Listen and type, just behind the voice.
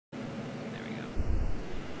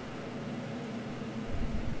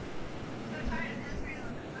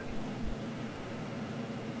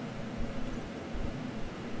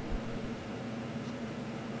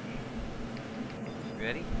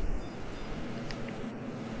ready?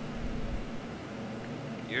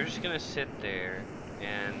 You're just gonna sit there,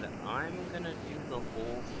 and I'm gonna do the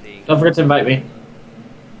whole thing. Don't forget to invite me.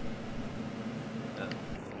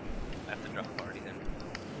 I have to drop a party then.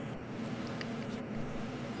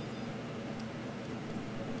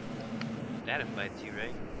 That invites you,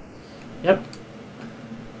 right? Yep.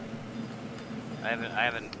 I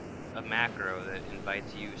have a macro that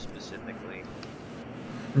invites you specifically.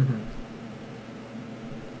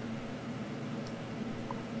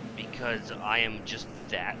 Because I am just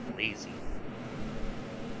that lazy.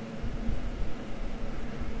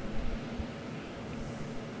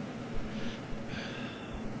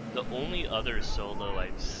 The only other solo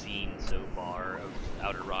I've seen so far of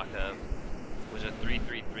Outer Ra'Kaznar was a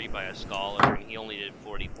 3-3-3 by a scholar, and he only did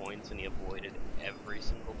 40 points and he avoided every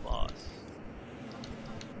single boss.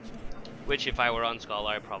 Which, if I were on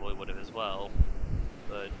scholar, I probably would have as well.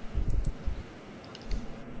 But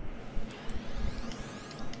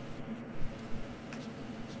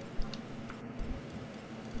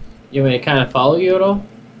You want me to kind of follow you at all?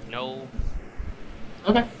 no.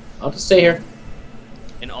 Okay, I'll just stay here.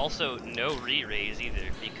 And also, no re-raise either,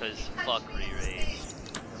 because fuck re-raise.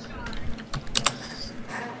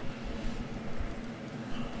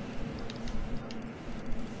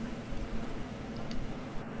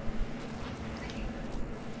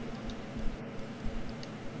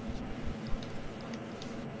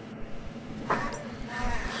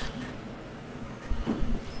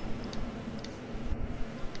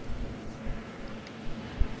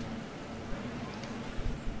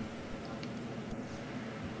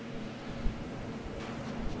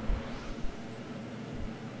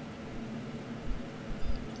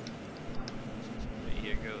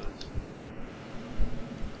 Here goes.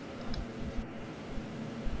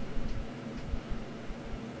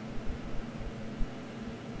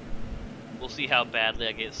 We'll see how badly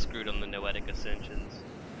I get screwed on the Noetic Ascensions.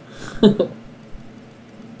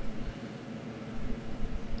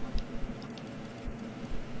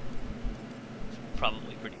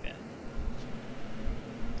 Probably pretty bad.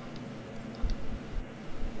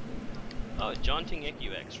 Oh, Jaunting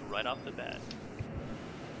EQX right off the bat.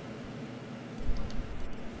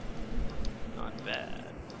 Not bad.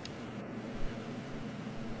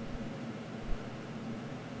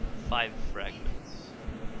 5 fragments.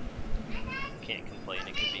 Can't complain.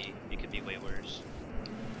 It could be way worse.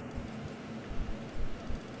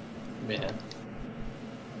 Man.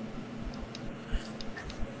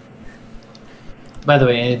 By the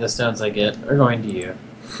way, any of the stones I get are going to you.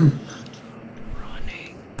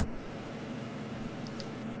 Running.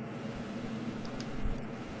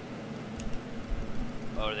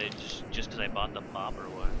 Oh, are they just because I bought the pop or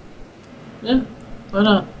what? Yeah, why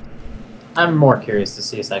not? I'm more curious to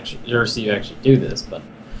see us actually, or see you actually do this, but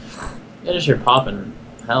yeah, just your popping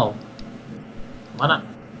hell. Why not?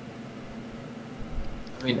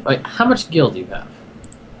 I mean, wait, how much gil do you have?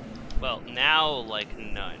 Well, now like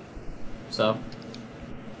none. So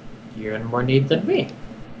you're in more need than me.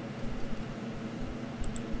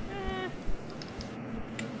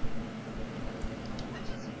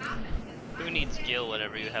 Who needs skill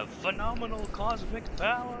whenever you have phenomenal cosmic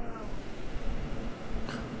power?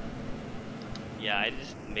 Yeah, I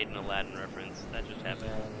just made an Aladdin reference. That just happened.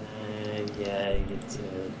 Yeah, you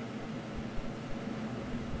did.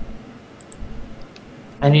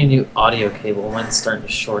 I need a new audio cable. Mine's starting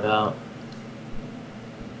to short out.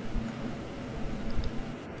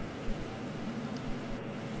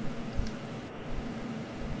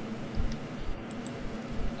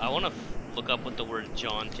 I want to look up what the word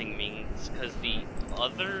jaunting means, because the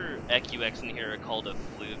other EQX in here are called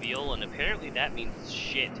effluvial, and apparently that means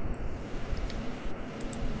shit.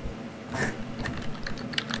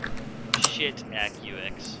 Shit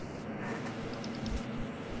EQX.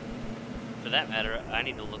 For that matter, I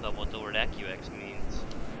need to look up what the word EQX means.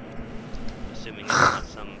 Assuming it's not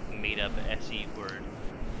some made-up SE word.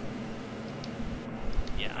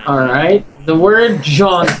 Yeah. Alright, the word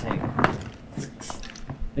jaunting.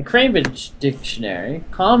 The Cambridge Dictionary,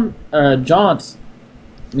 jaunt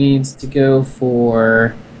means to go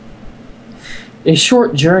for a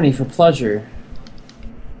short journey for pleasure.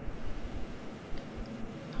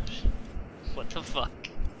 What the fuck?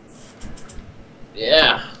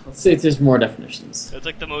 Yeah, let's see if there's more definitions. That's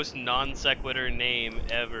like the most non sequitur name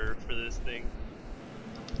ever for this thing.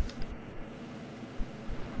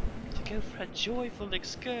 To go for a joyful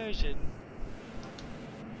excursion.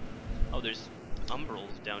 Oh, there's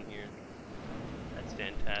umbrals down here. That's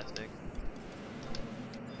fantastic.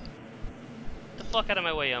 Get the fuck out of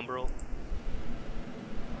my way, umbral.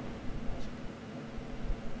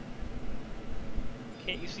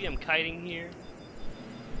 Can't you see I'm kiting here?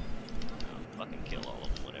 fucking kill all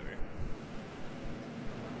of them, whatever.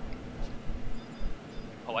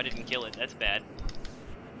 Oh, I didn't kill it. That's bad.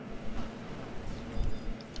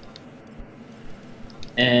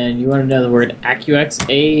 And you want to know the word ACUX?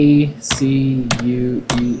 ACUEX.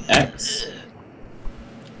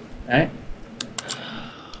 Alright.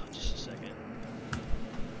 Just a second.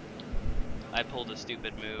 I pulled a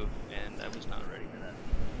stupid move, and I was not ready for that.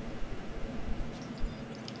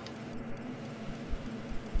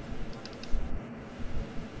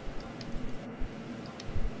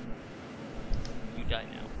 You die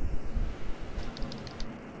now.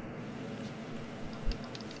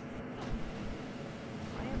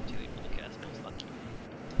 I am too able to cast spells, lucky.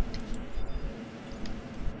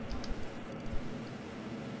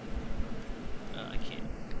 I can't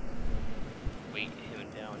weight him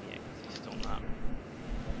down yet because he's still not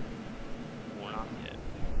worn off yet.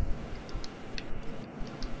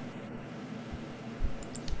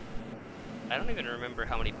 I don't even remember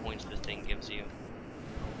how many points this thing gives you.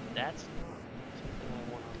 That's not something I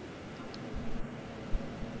want.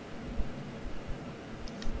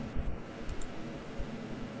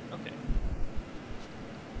 Okay.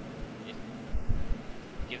 It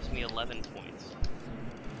gives me 11 points.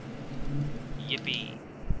 Yippee.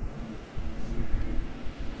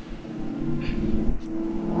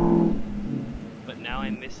 But now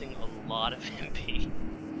I'm missing a lot of MP.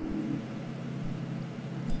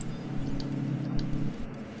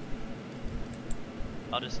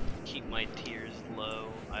 I'll just keep my tiers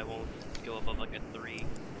low. I won't go above like a 3.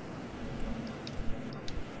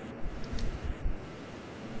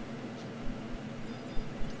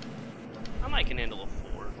 I might can handle a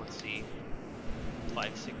 4. Let's see.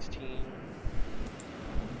 516.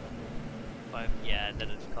 5. Yeah, that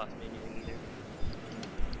doesn't cost me anything either.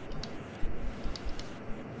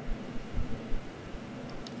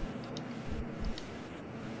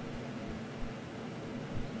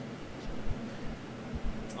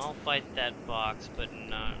 I'll fight that box, but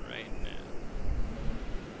not right now.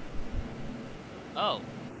 Oh,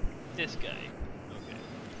 this guy. Okay.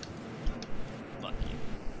 Fuck you.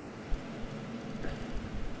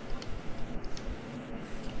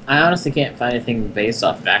 I honestly can't find anything based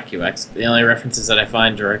off of ACUX. The only references that I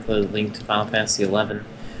find directly linked to Final Fantasy XI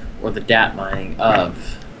or the DAT mining of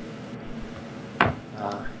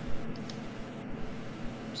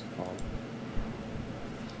what's it called?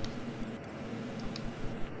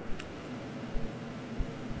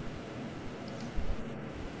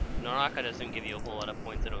 Naraka doesn't give you a whole lot of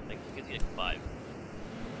points, I don't think. He gives you like 5.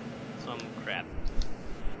 Some crap.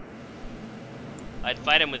 I'd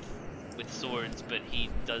fight him with swords, but he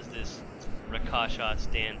does this Rakasha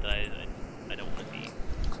stand that I don't want to be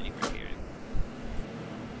anywhere near.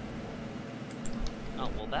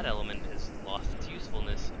 Oh, well that element has lost its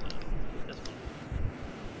usefulness. This one.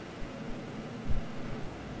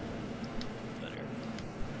 Better.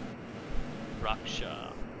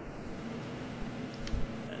 Raksha.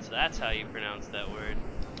 That's how you pronounce that word.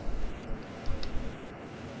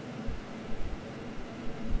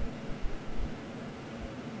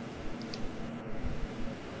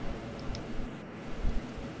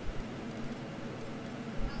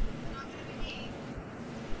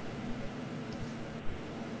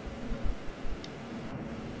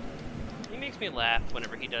 He makes me laugh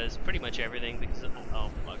whenever he does pretty much everything because of,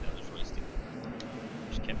 oh fuck, that was really stupid.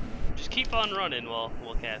 Just keep on running while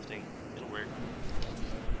casting. It'll work.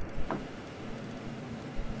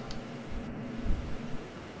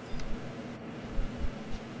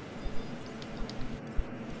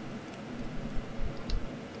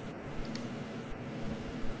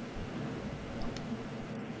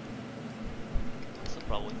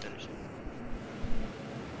 Probably finish it.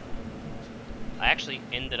 I actually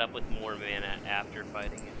ended up with more mana after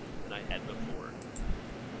fighting it than I had before.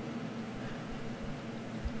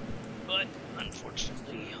 But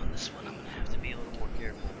unfortunately on this one I'm gonna have to be a little more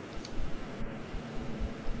careful.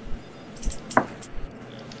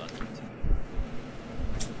 Fuck you too.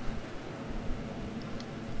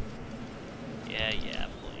 Yeah,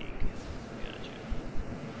 Plague. Gotcha.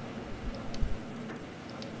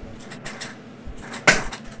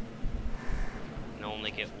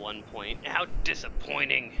 Only get 1 point. How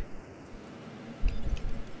disappointing!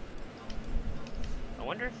 I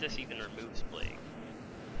wonder if this even removes Plague.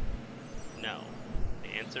 No. The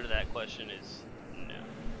answer to that question is no.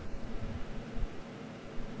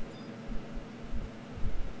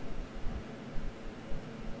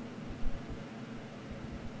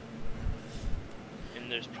 And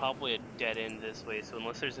there's probably a dead end this way, so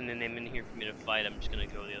unless there's an enemy in here for me to fight, I'm just gonna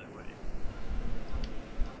go the other way.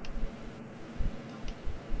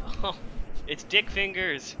 Oh, it's Dick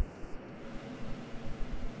Fingers.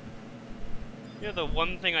 Yeah, the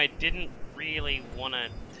one thing I didn't really want to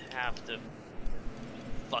have to...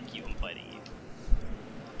 Fuck you, I'm fighting you.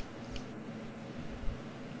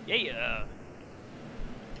 Yeah!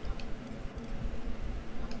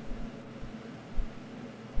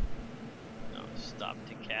 No, stop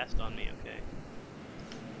to cast on me, okay.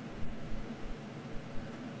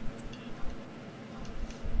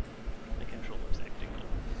 My controller's acting up.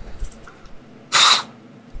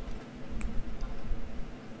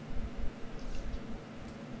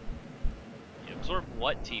 You absorb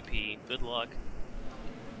what, TP? Good luck.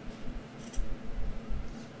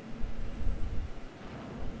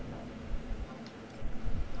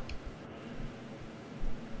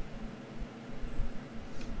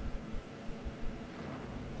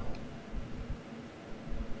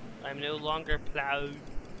 I'm no longer plowed.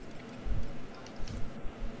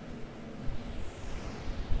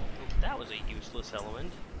 That was a useless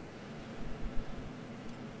element.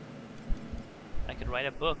 I could write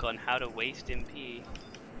a book on how to waste MP.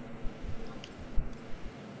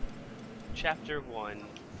 Chapter 1.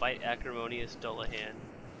 Fight Acrimonious Dullahan.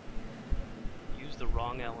 Use the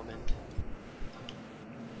wrong element.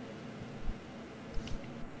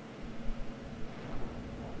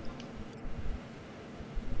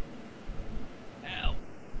 Ow!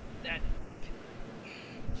 That...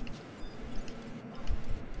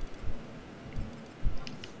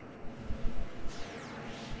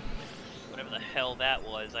 Whatever the hell that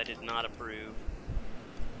was, I did not approve.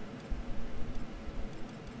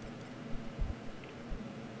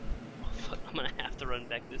 Oh, fuck, I'm gonna have to run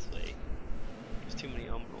back this way. There's too many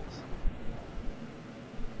umbrals.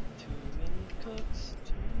 Too many cooks,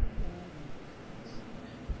 too many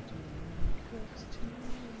cooks, too many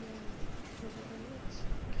cooks.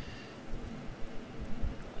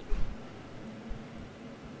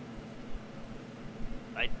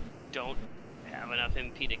 I don't have enough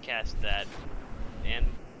MP to cast that, and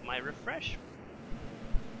my refresh.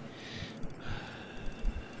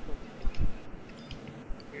 Okay.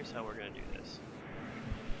 Here's how we're gonna do this.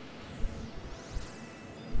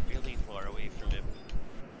 Really far away from him.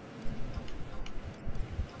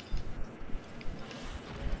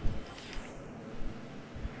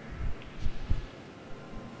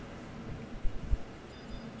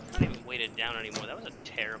 Not even weighted down anymore. That was a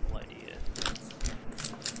terrible idea.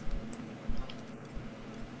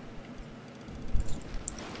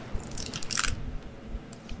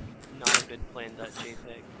 Not a good plan, .jpg.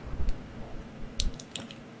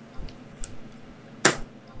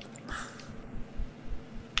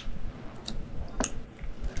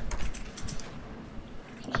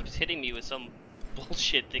 He keeps hitting me with some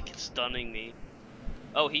bullshit that keeps stunning me.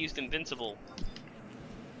 Oh, he used invincible.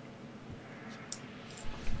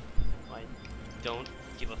 I don't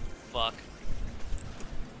give a fuck.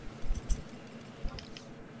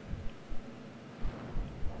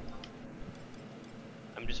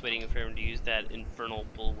 I'm just waiting for him to use that infernal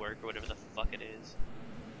bulwark or whatever the fuck it is.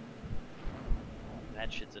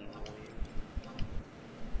 That shit's annoying.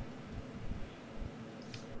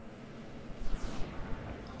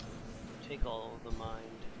 Take all of the mind.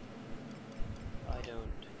 I don't.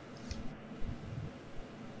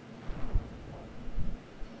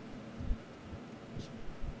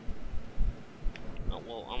 Oh,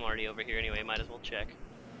 well, I'm already over here anyway, might as well check.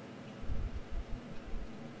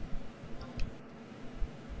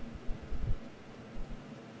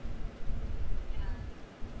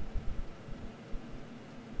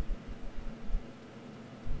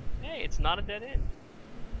 Hey, it's not a dead end.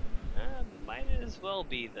 Might as well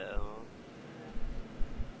be, though.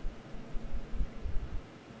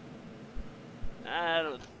 I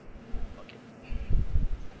don't... Fuck it.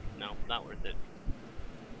 No, not worth it.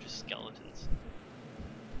 Just skeletons.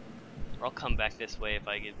 Or I'll come back this way if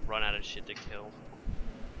I get run out of shit to kill.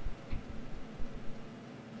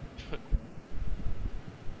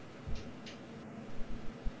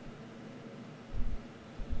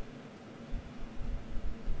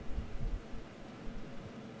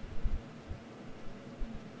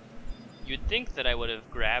 You'd think that I would have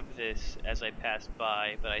grabbed this as I passed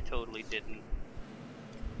by, but I totally didn't.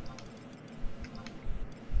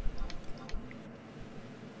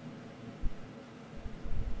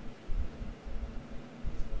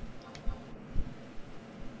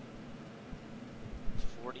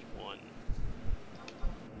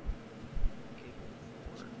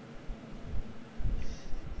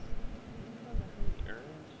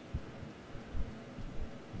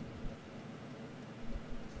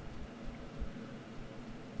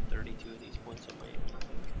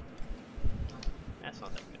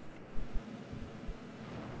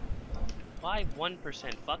 Why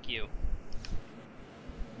 1%? Fuck you.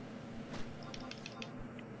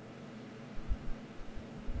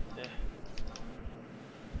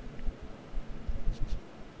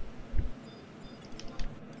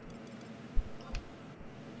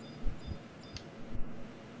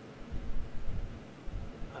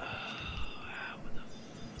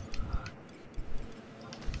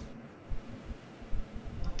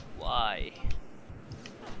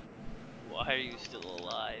 Why are you still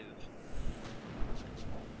alive?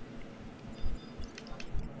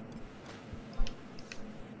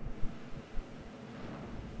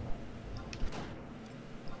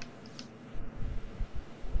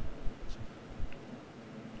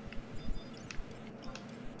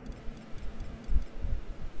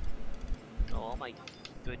 Oh, all my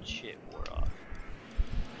good shit wore off.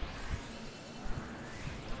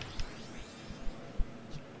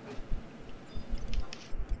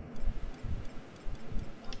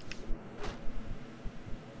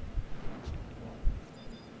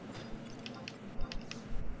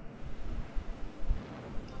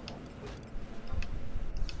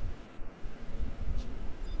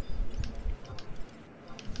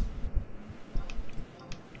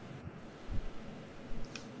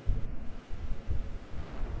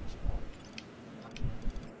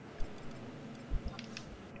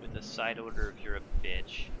 With a side order if you're a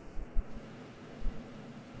bitch.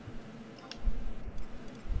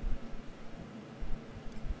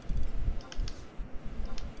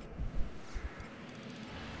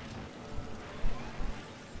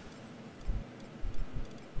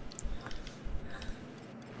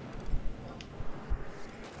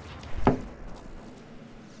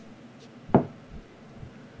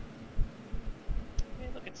 Hey,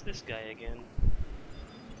 look, it's this guy again.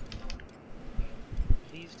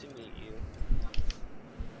 Pleased to meet you.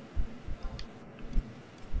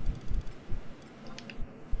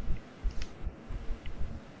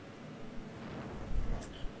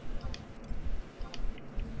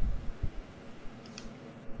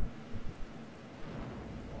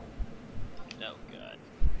 Oh god.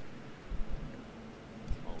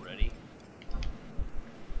 Already?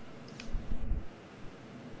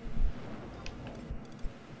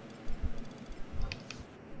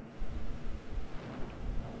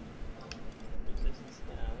 Resistance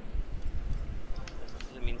now.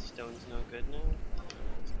 Does it mean stone's no good now?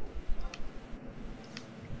 That's cool.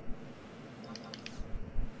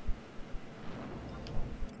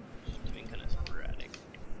 Just doing kind of sporadic.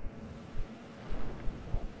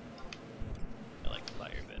 I like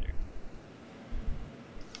fire better.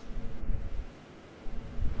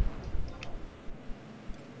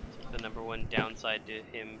 So the number one downside to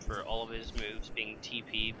him for all of his moves being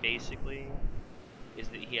TP basically is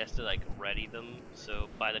that he has to like ready them, so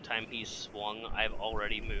by the time he's swung, I've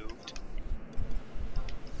already moved.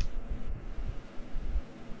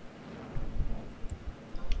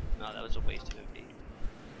 No, that was a waste of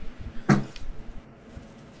MP.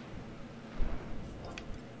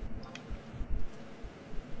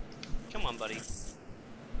 Come on, buddy.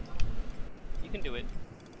 You can do it.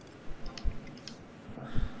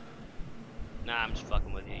 Nah, I'm just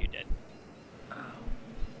fucking with you, you're dead.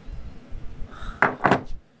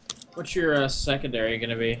 What's your secondary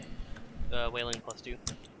gonna be? Wailing +2.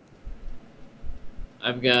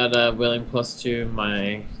 I've got Wailing +2,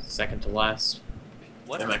 my second to last.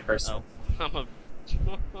 What? In my personal. Oh, I'm a...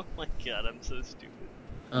 oh my god, I'm so stupid.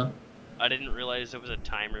 Huh? I didn't realize there was a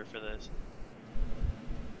timer for this.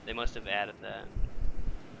 They must have added that.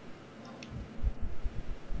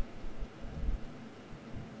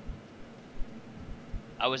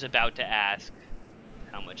 I was about to ask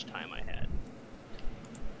how much time I had.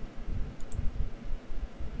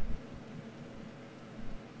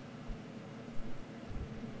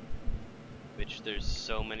 Which there's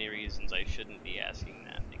so many reasons I shouldn't be asking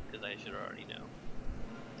that because I should already know.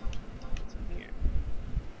 What's in here?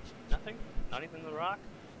 Nothing? Not even the rock?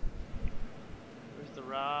 Where's the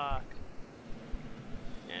rock?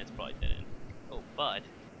 Yeah, it's probably dead end. Oh, bud.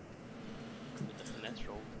 With the finesse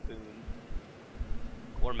roll. Boom.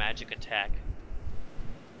 Or magic attack.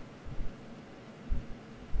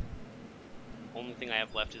 Only thing I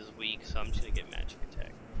have left is weak, so I'm just gonna get magic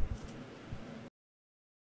attack.